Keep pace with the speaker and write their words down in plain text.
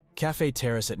Café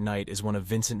Terrace at Night is one of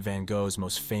Vincent Van Gogh's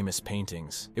most famous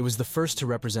paintings. It was the first to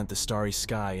represent the starry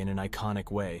sky in an iconic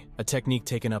way, a technique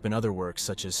taken up in other works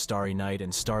such as Starry Night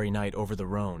and Starry Night over the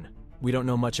Rhone. We don't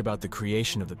know much about the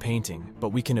creation of the painting, but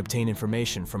we can obtain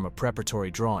information from a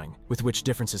preparatory drawing, with which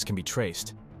differences can be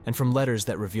traced, and from letters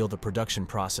that reveal the production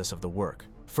process of the work.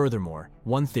 Furthermore,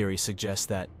 one theory suggests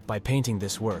that, by painting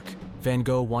this work, Van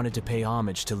Gogh wanted to pay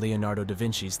homage to Leonardo da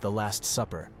Vinci's The Last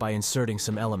Supper by inserting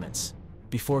some elements.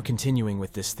 Before continuing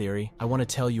with this theory, I want to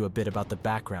tell you a bit about the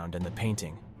background and the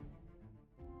painting.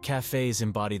 Cafés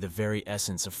embody the very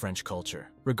essence of French culture.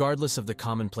 Regardless of the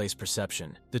commonplace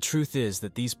perception, the truth is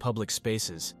that these public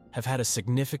spaces have had a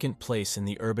significant place in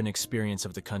the urban experience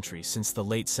of the country since the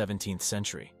late 17th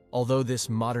century. Although this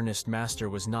modernist master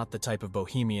was not the type of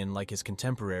bohemian like his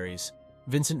contemporaries,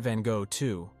 Vincent van Gogh,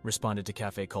 too, responded to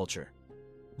café culture.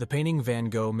 The painting Van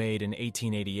Gogh made in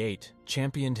 1888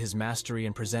 championed his mastery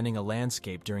in presenting a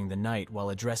landscape during the night while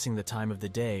addressing the time of the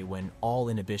day when all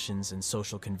inhibitions and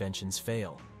social conventions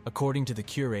fail. According to the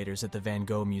curators at the Van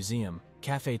Gogh Museum,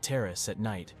 Café Terrace at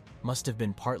Night must have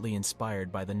been partly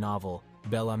inspired by the novel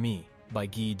Belle Amie by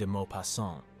Guy de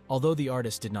Maupassant. Although the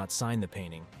artist did not sign the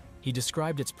painting, he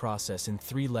described its process in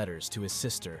 3 letters to his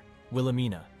sister,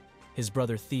 Wilhelmina, his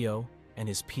brother Theo, and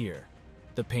his peer,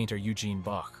 the painter Eugene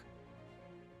Bach.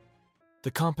 The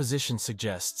composition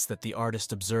suggests that the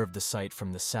artist observed the site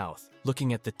from the south,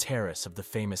 looking at the terrace of the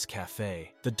famous café,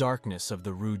 the darkness of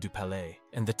the Rue du Palais,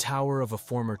 and the tower of a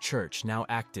former church now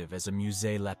active as a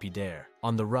musée lapidaire.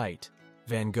 On the right,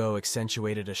 Van Gogh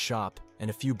accentuated a shop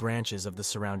and a few branches of the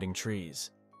surrounding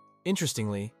trees.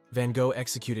 Interestingly, Van Gogh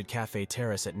executed Café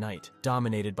Terrace at Night,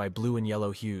 dominated by blue and yellow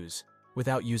hues,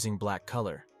 without using black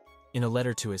color. In a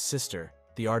letter to his sister,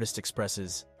 the artist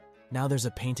expresses, "Now there's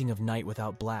a painting of night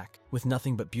without black, with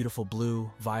nothing but beautiful blue,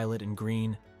 violet, and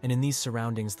green, and in these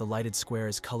surroundings the lighted square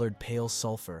is colored pale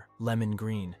sulfur, lemon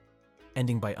green,"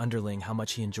 ending by underlining how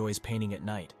much he enjoys painting at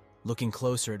night. Looking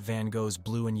closer at Van Gogh's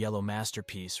blue and yellow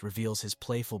masterpiece reveals his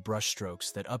playful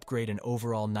brushstrokes that upgrade an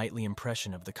overall nightly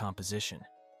impression of the composition.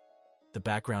 The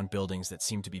background buildings that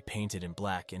seem to be painted in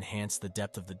black enhance the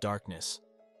depth of the darkness.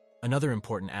 Another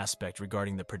important aspect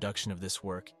regarding the production of this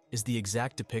work is the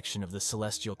exact depiction of the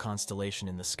celestial constellation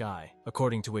in the sky,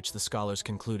 according to which the scholars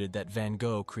concluded that Van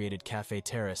Gogh created Café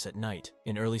Terrace at Night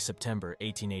in early September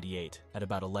 1888 at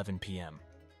about 11 p.m.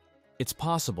 It's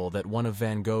possible that one of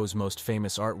Van Gogh's most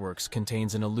famous artworks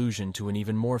contains an allusion to an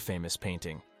even more famous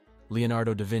painting,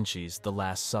 Leonardo da Vinci's The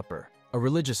Last Supper. A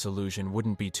religious allusion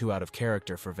wouldn't be too out of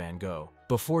character for Van Gogh.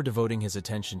 Before devoting his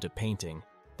attention to painting,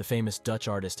 the famous Dutch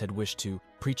artist had wished to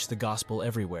preach the gospel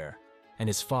everywhere, and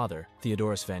his father,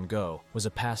 Theodorus van Gogh, was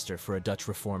a pastor for a Dutch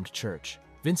Reformed church.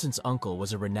 Vincent's uncle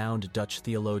was a renowned Dutch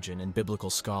theologian and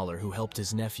biblical scholar who helped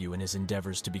his nephew in his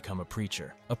endeavors to become a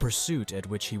preacher, a pursuit at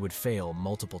which he would fail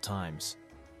multiple times.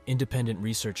 Independent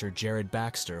researcher Jared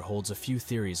Baxter holds a few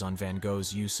theories on Van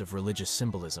Gogh's use of religious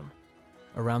symbolism.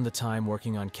 Around the time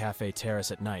working on Café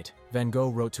Terrace at Night, Van Gogh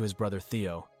wrote to his brother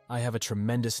Theo, "I have a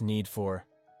tremendous need for,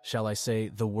 shall I say,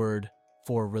 the word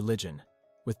for religion,"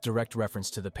 with direct reference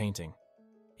to the painting.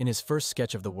 In his first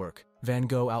sketch of the work, Van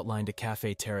Gogh outlined a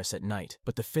Café Terrace at night,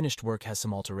 but the finished work has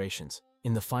some alterations.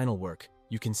 In the final work,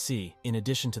 you can see, in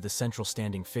addition to the central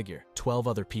standing figure, 12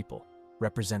 other people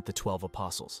represent the 12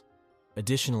 apostles.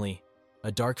 Additionally,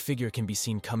 a dark figure can be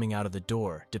seen coming out of the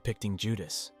door, depicting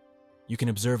Judas. You can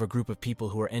observe a group of people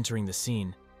who are entering the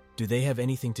scene. Do they have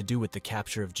anything to do with the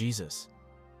capture of Jesus?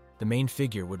 The main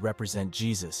figure would represent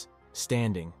Jesus,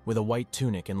 standing, with a white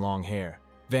tunic and long hair.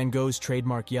 Van Gogh's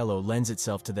trademark yellow lends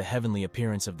itself to the heavenly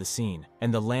appearance of the scene,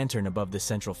 and the lantern above the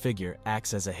central figure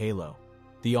acts as a halo.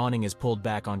 The awning is pulled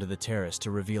back onto the terrace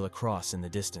to reveal a cross in the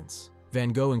distance. Van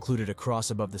Gogh included a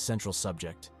cross above the central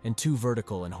subject, and 2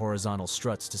 vertical and horizontal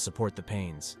struts to support the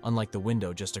panes, unlike the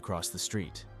window just across the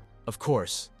street. Of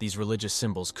course, these religious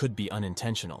symbols could be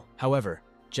unintentional. However,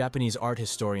 Japanese art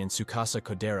historian Tsukasa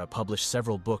Kodera published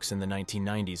several books in the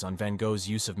 1990s on Van Gogh's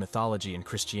use of mythology and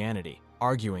Christianity,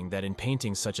 arguing that in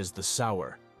paintings such as The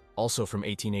Sower, also from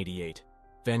 1888,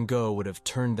 Van Gogh would have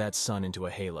turned that sun into a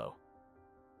halo.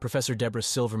 Professor Deborah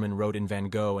Silverman wrote in Van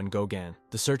Gogh and Gauguin,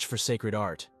 The Search for Sacred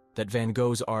Art, that Van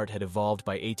Gogh's art had evolved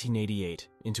by 1888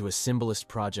 into a symbolist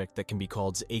project that can be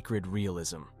called acrid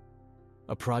realism,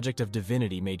 a project of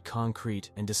divinity made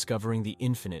concrete and discovering the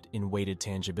infinite in weighted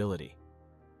tangibility.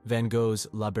 Van Gogh's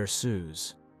La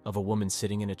Berceuse, of a woman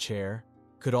sitting in a chair,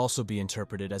 could also be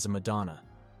interpreted as a Madonna,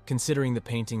 considering the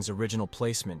painting's original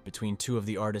placement between 2 of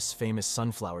the artist's famous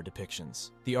sunflower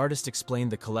depictions. The artist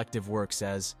explained the collective works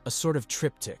as a sort of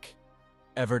triptych,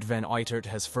 Evert van Uitert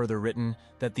has further written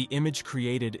that the image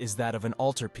created is that of an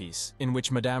altarpiece, in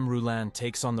which Madame Roulin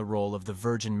takes on the role of the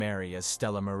Virgin Mary as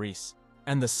Stella Maris,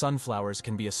 and the sunflowers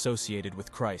can be associated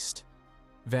with Christ.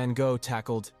 Van Gogh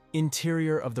tackled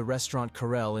interior of the restaurant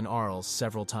Carrel in Arles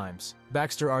several times.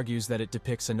 Baxter argues that it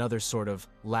depicts another sort of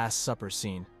Last Supper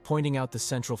scene, pointing out the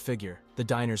central figure, the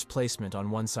diner's placement on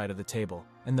one side of the table,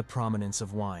 and the prominence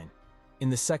of wine. In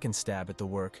the second stab at the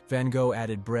work, Van Gogh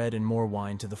added bread and more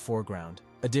wine to the foreground.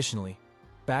 Additionally,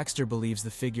 Baxter believes the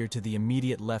figure to the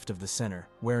immediate left of the center,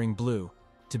 wearing blue,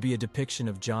 to be a depiction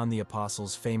of John the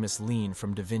Apostle's famous lean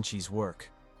from Da Vinci's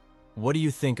work. What do you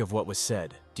think of what was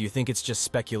said? Do you think it's just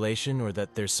speculation or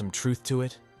that there's some truth to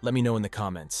it? Let me know in the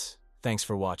comments. Thanks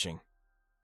for watching.